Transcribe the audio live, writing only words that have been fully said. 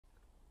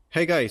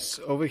Hey guys,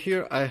 over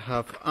here I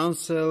have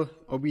Ancel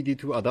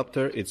OBD2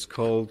 adapter. It's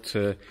called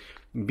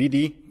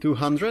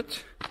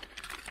BD200.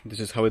 This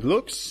is how it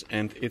looks,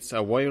 and it's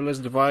a wireless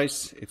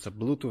device. It's a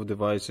Bluetooth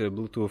device,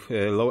 Bluetooth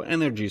low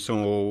energy,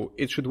 so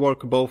it should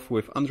work both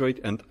with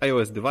Android and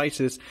iOS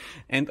devices.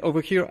 And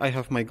over here I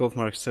have my Golf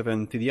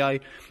MK7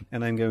 TDI,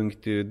 and I'm going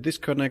to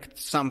disconnect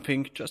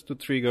something just to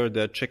trigger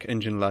the check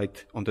engine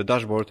light on the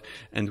dashboard,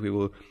 and we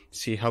will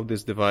see how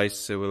this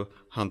device will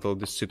handle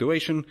this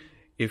situation.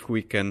 If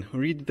we can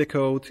read the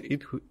code,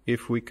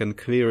 if we can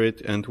clear it,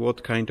 and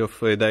what kind of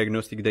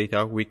diagnostic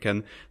data we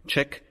can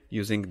check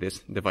using this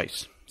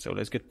device. So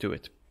let's get to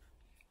it.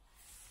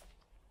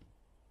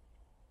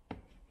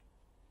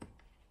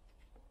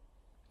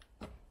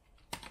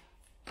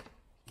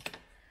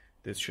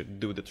 This should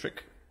do the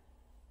trick.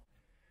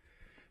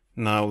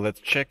 Now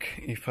let's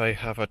check if I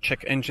have a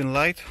check engine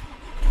light.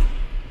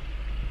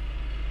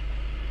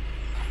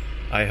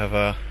 I have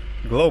a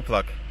glow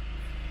plug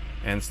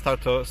and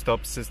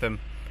start-stop system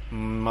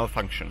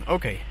malfunction.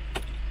 Okay,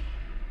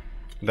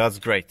 that's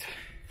great.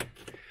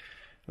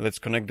 Let's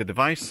connect the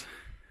device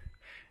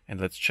and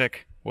let's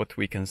check what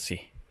we can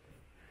see.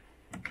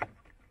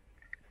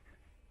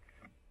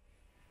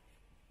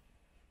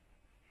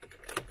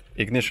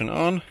 Ignition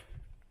on.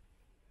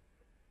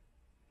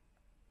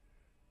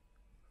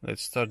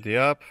 Let's start the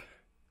app,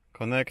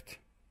 connect.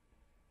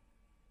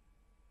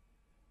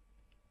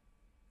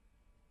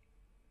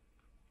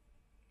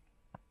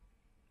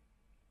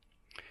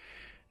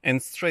 And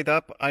straight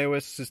up,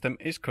 iOS system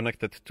is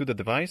connected to the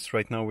device.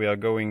 Right now we are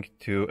going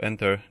to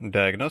enter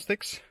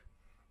diagnostics.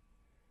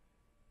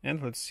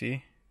 And let's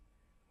see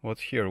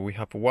what's here. We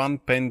have one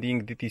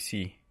pending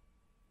DTC.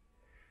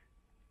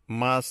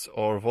 Mass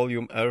or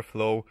volume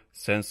airflow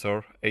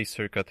sensor A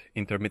circuit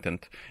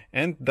intermittent.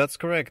 And that's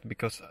correct,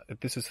 because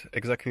this is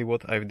exactly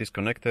what I've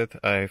disconnected.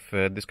 I've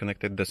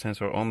disconnected the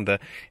sensor on the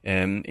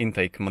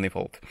intake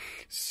manifold.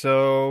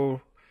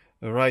 So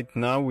right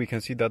now we can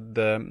see that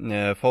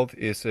the fault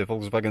is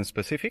Volkswagen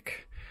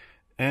specific,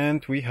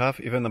 and we have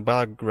even a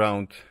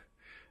background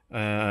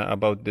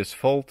about this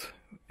fault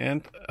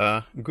and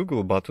a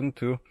Google button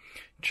to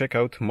check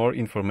out more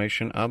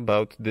information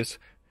about this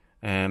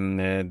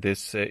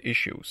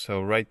issue.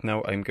 So right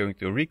now I'm going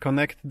to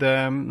reconnect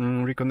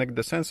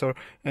the sensor,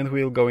 and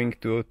we're going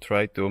to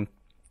try to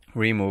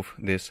remove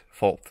this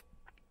fault.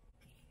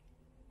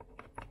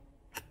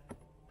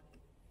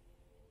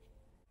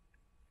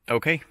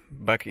 Okay,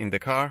 back in the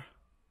car,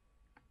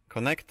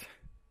 connect,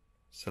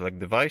 select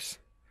device,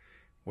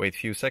 wait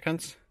few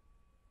seconds,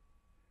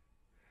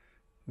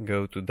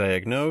 go to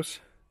diagnose,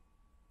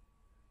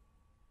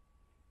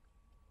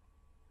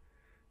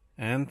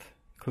 and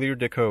clear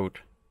the code.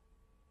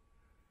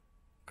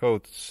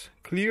 Code's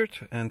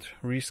cleared, and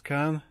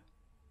rescan,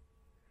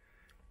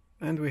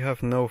 and we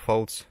have no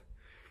faults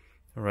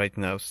right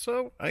now,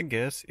 so I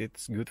guess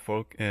it's good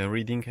for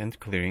reading and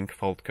clearing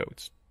fault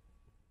codes.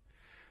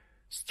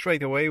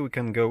 Straight away we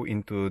can go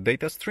into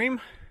data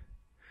stream,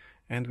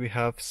 and we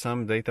have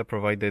some data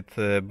provided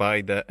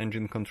by the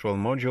engine control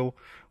module.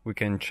 We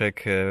can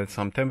check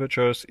some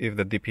temperatures. If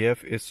the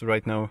DPF is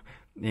right now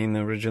in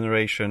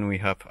regeneration, we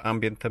have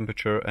ambient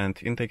temperature and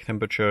intake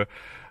temperature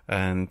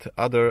and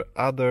other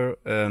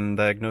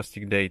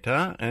diagnostic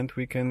data, and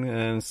we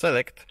can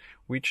select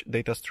which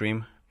data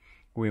stream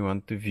we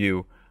want to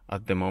view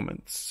at the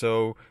moment.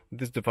 So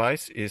this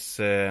device is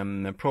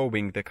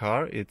probing the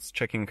car. It's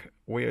checking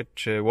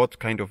what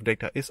kind of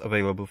data is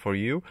available for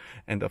you,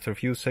 and after a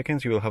few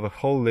seconds you will have a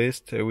whole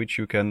list which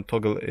you can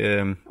toggle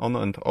on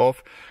and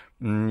off.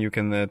 You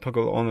can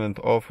toggle on and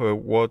off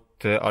what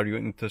are you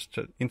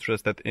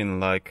interested in,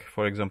 like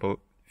for example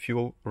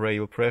fuel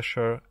rail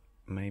pressure.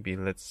 Maybe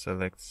let's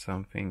select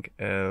something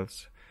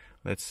else.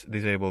 Let's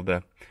disable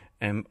the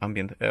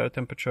ambient air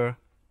temperature.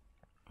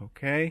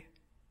 Okay.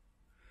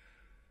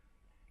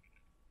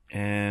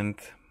 And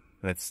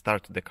let's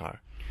start the car.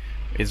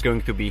 It's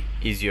going to be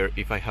easier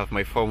if I have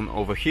my phone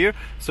over here,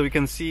 so we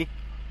can see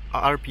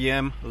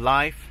RPM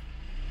live.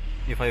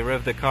 If I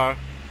rev the car,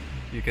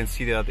 you can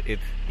see that it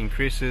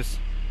increases.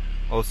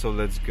 Also,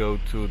 let's go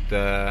to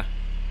the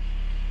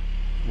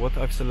what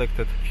I've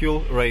selected, fuel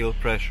rail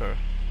pressure.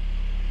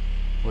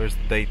 Where's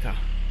the data?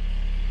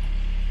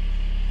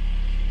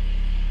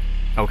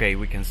 Okay,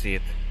 we can see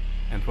it.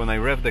 And when I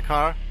rev the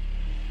car,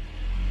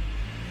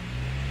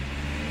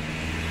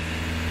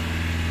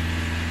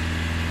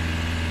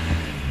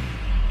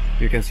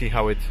 you can see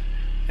how it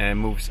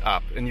moves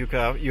up, and you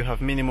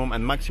have minimum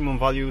and maximum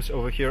values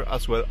over here,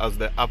 as well as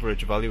the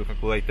average value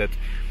calculated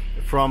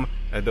from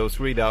those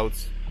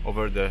readouts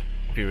over the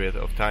period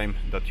of time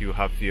that you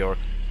have your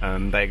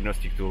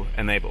diagnostic tool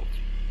enabled.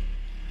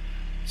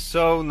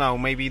 So now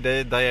maybe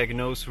the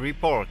diagnose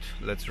report.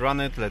 Let's run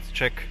it, let's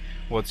check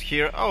what's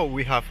here. Oh,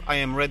 we have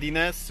IM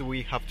readiness,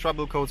 we have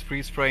trouble codes,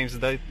 freeze frames,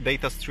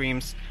 data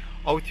streams,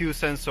 O2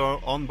 sensor,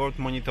 onboard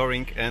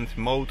monitoring, and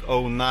mode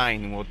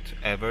 09,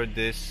 whatever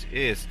this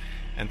is.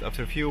 And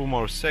after a few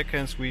more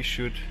seconds we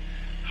should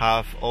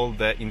have all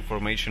the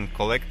information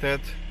collected.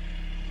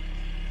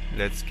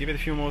 Let's give it a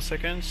few more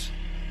seconds.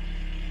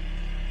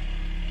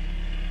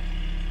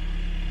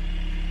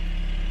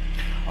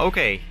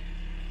 Okay,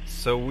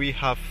 so we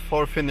have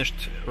 4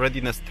 finished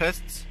readiness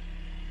tests,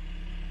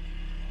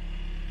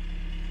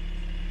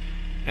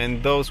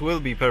 and those will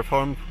be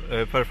performed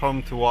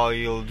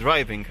while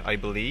driving, I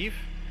believe.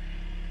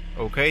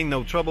 Okay,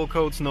 no trouble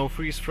codes, no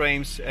freeze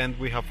frames, and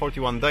we have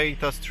 41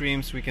 data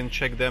streams. We can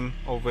check them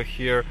over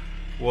here.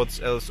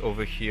 What's else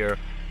over here?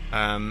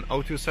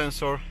 O2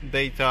 sensor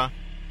data,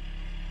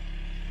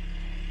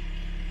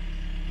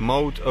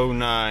 mode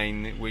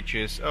 09, which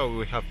is, oh,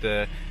 we have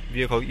the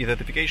vehicle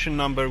identification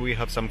number, we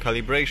have some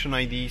calibration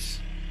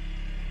IDs.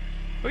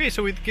 Okay,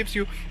 so it gives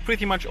you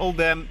pretty much all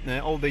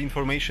the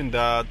information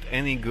that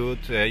any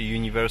good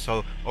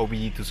universal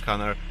OBD2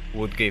 scanner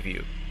would give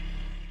you.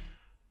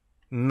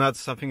 Not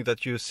something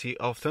that you see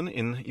often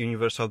in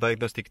universal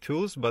diagnostic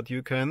tools, but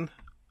you can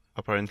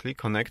apparently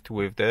connect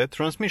with the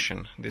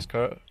transmission. This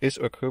car is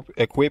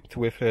equipped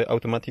with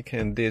automatic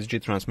and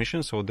DSG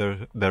transmission, so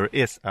there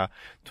is a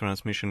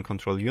transmission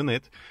control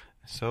unit.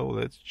 So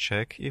let's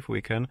check if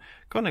we can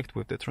connect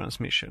with the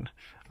transmission.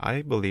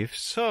 I believe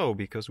so,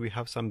 because we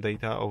have some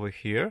data over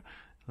here.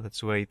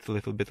 Let's wait a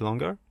little bit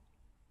longer.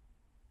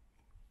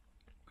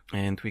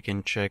 And we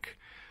can check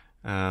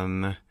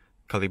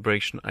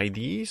calibration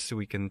IDs.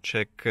 We can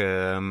check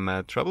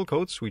trouble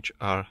codes, which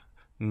are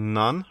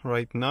none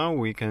right now.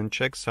 We can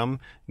check some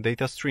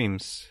data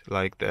streams,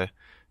 like the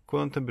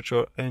coolant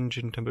temperature,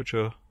 engine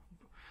temperature,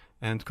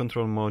 and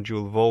control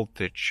module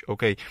voltage.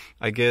 Okay,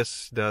 I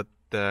guess that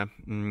the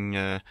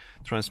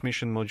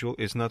transmission module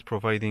is not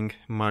providing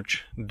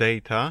much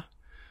data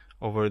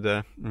over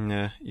the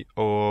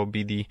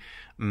OBD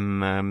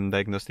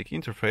diagnostic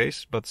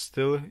interface, but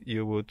still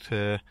you would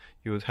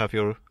have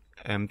your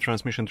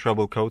transmission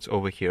trouble codes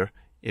over here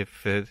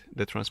if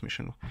the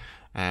transmission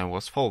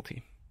was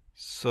faulty.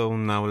 So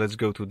now let's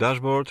go to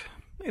dashboard.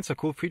 It's a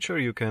cool feature.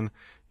 You can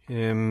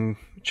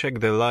check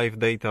the live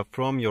data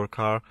from your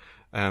car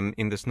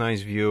in this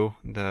nice view.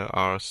 There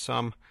are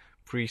some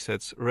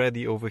presets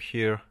ready over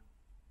here.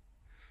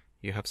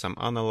 You have some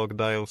analog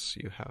dials,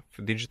 you have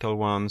digital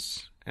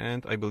ones,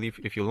 and I believe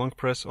if you long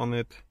press on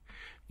it,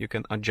 you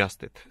can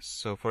adjust it.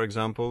 So for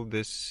example,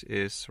 this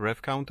is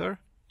rev counter,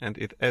 and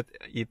it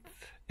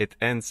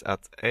ends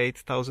at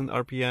 8,000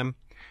 RPM,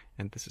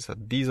 and this is a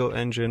diesel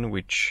engine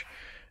which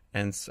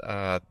ends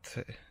at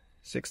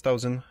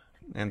 6,000,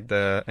 and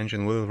the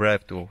engine will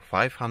rev to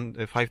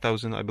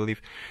 5,000, I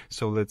believe.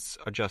 So let's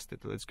adjust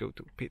it. Let's go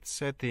to pit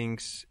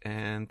settings,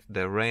 and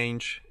the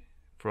range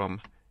from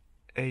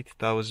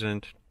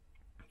 8,000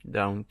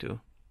 down to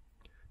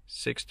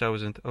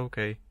 6,000.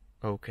 Okay,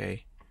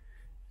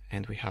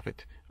 and we have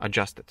it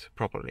adjusted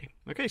properly.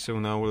 Okay, so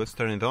now let's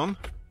turn it on,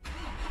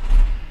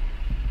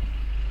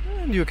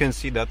 and you can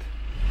see that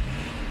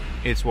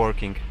it's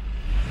working.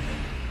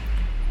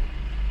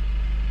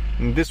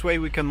 In this way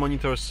we can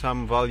monitor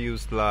some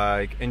values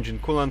like engine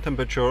coolant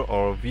temperature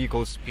or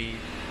vehicle speed.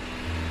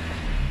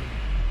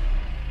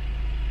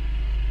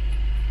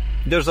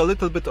 There's a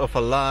little bit of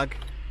a lag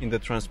in the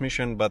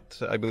transmission,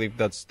 but I believe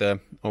that's the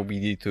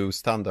OBD2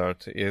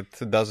 standard.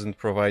 It doesn't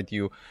provide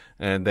you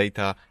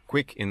data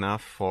quick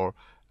enough for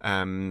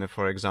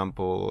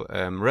example,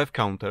 rev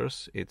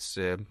counters. It's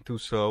too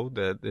slow,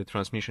 the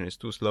transmission is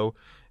too slow,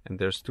 and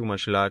there's too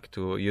much lag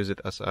to use it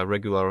as a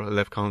regular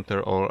rev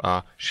counter or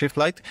a shift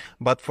light.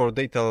 But for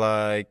data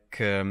like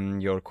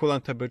your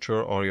coolant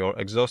temperature or your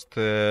exhaust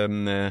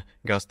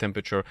gas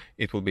temperature,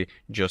 it will be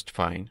just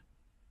fine.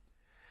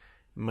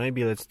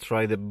 Maybe let's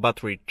try the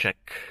battery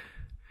check.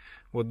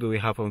 What do we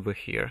have over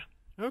here?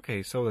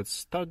 Okay, so let's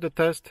start the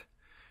test.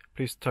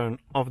 Please turn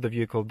off the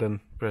vehicle, then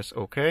press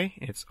OK.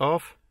 It's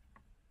off.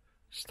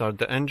 Start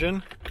the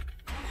engine.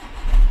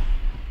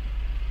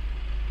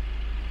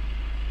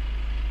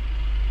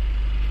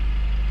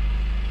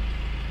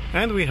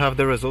 And we have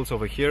the results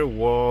over here.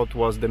 What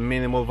was the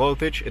minimal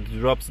voltage? It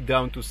drops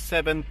down to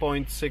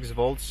 7.6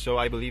 volts. So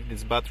I believe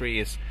this battery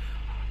is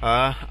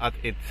at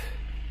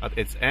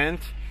its end.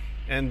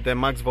 And the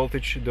max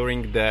voltage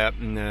during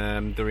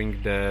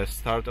the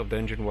start of the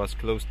engine was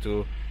close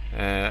to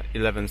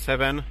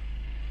 11.7,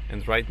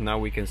 and right now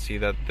we can see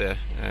that the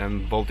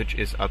voltage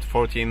is at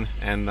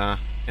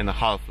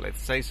 14.5,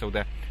 let's say. So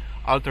the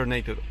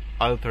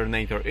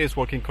alternator is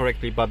working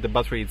correctly, but the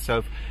battery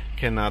itself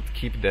cannot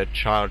keep the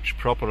charge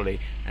properly,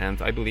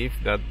 and I believe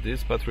that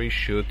this battery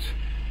should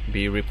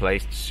be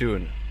replaced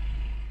soon.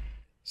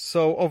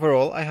 So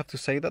overall, I have to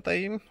say that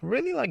I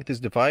really like this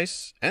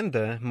device and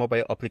the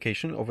mobile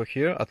application over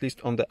here. At least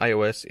on the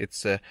iOS,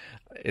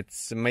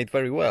 it's made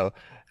very well.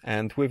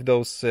 And with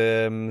those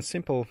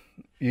simple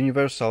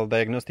universal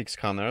diagnostic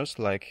scanners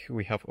like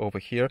we have over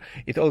here,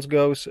 it also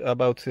goes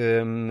about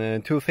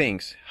two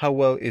things: how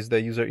well is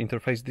the user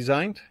interface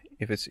designed,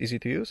 if it's easy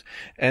to use,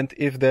 and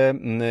if the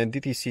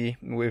DTC,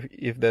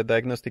 if the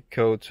diagnostic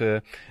code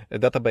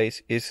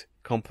database is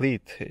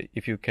complete,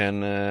 if you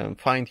can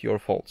find your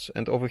faults.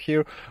 And over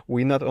here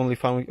we not only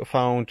found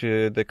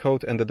the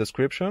code and the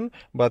description,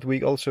 but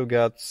we also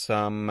got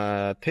some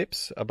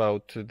tips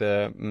about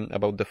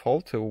the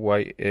fault,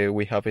 why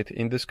we have it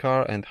in this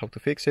car and how to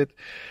fix it.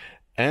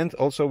 And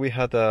also we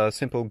had a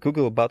simple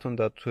Google button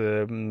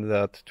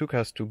that took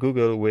us to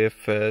Google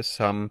with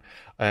some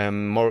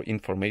more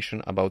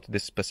information about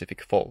this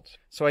specific fault.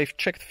 So I've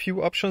checked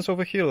few options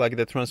over here, like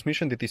the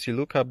transmission, the DTC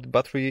lookup, the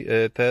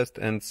battery test,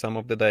 and some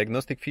of the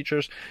diagnostic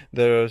features.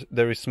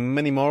 There is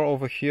many more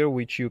over here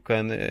which you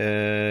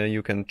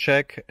can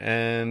check,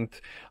 and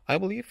I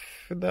believe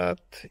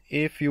that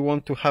if you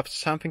want to have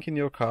something in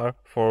your car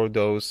for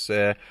those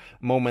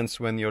moments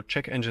when your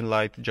check engine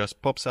light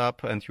just pops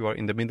up and you are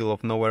in the middle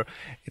of nowhere,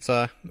 it's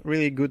a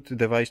really good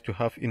device to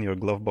have in your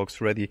glove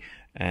box ready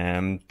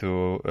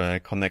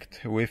to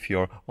connect with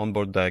your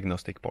onboard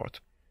diagnostic port.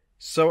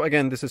 So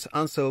again, this is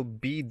Ancel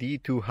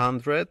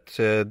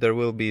BD200. There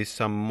will be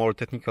some more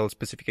technical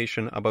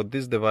specification about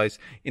this device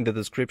in the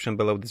description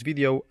below this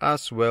video,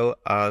 as well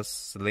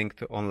as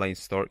linked online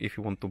store if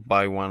you want to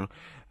buy one.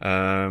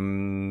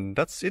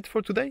 That's it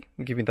for today.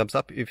 Give me a thumbs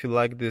up if you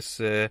like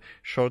this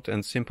short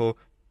and simple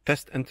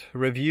test and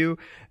review,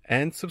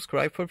 and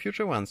subscribe for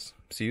future ones.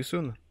 See you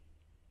soon.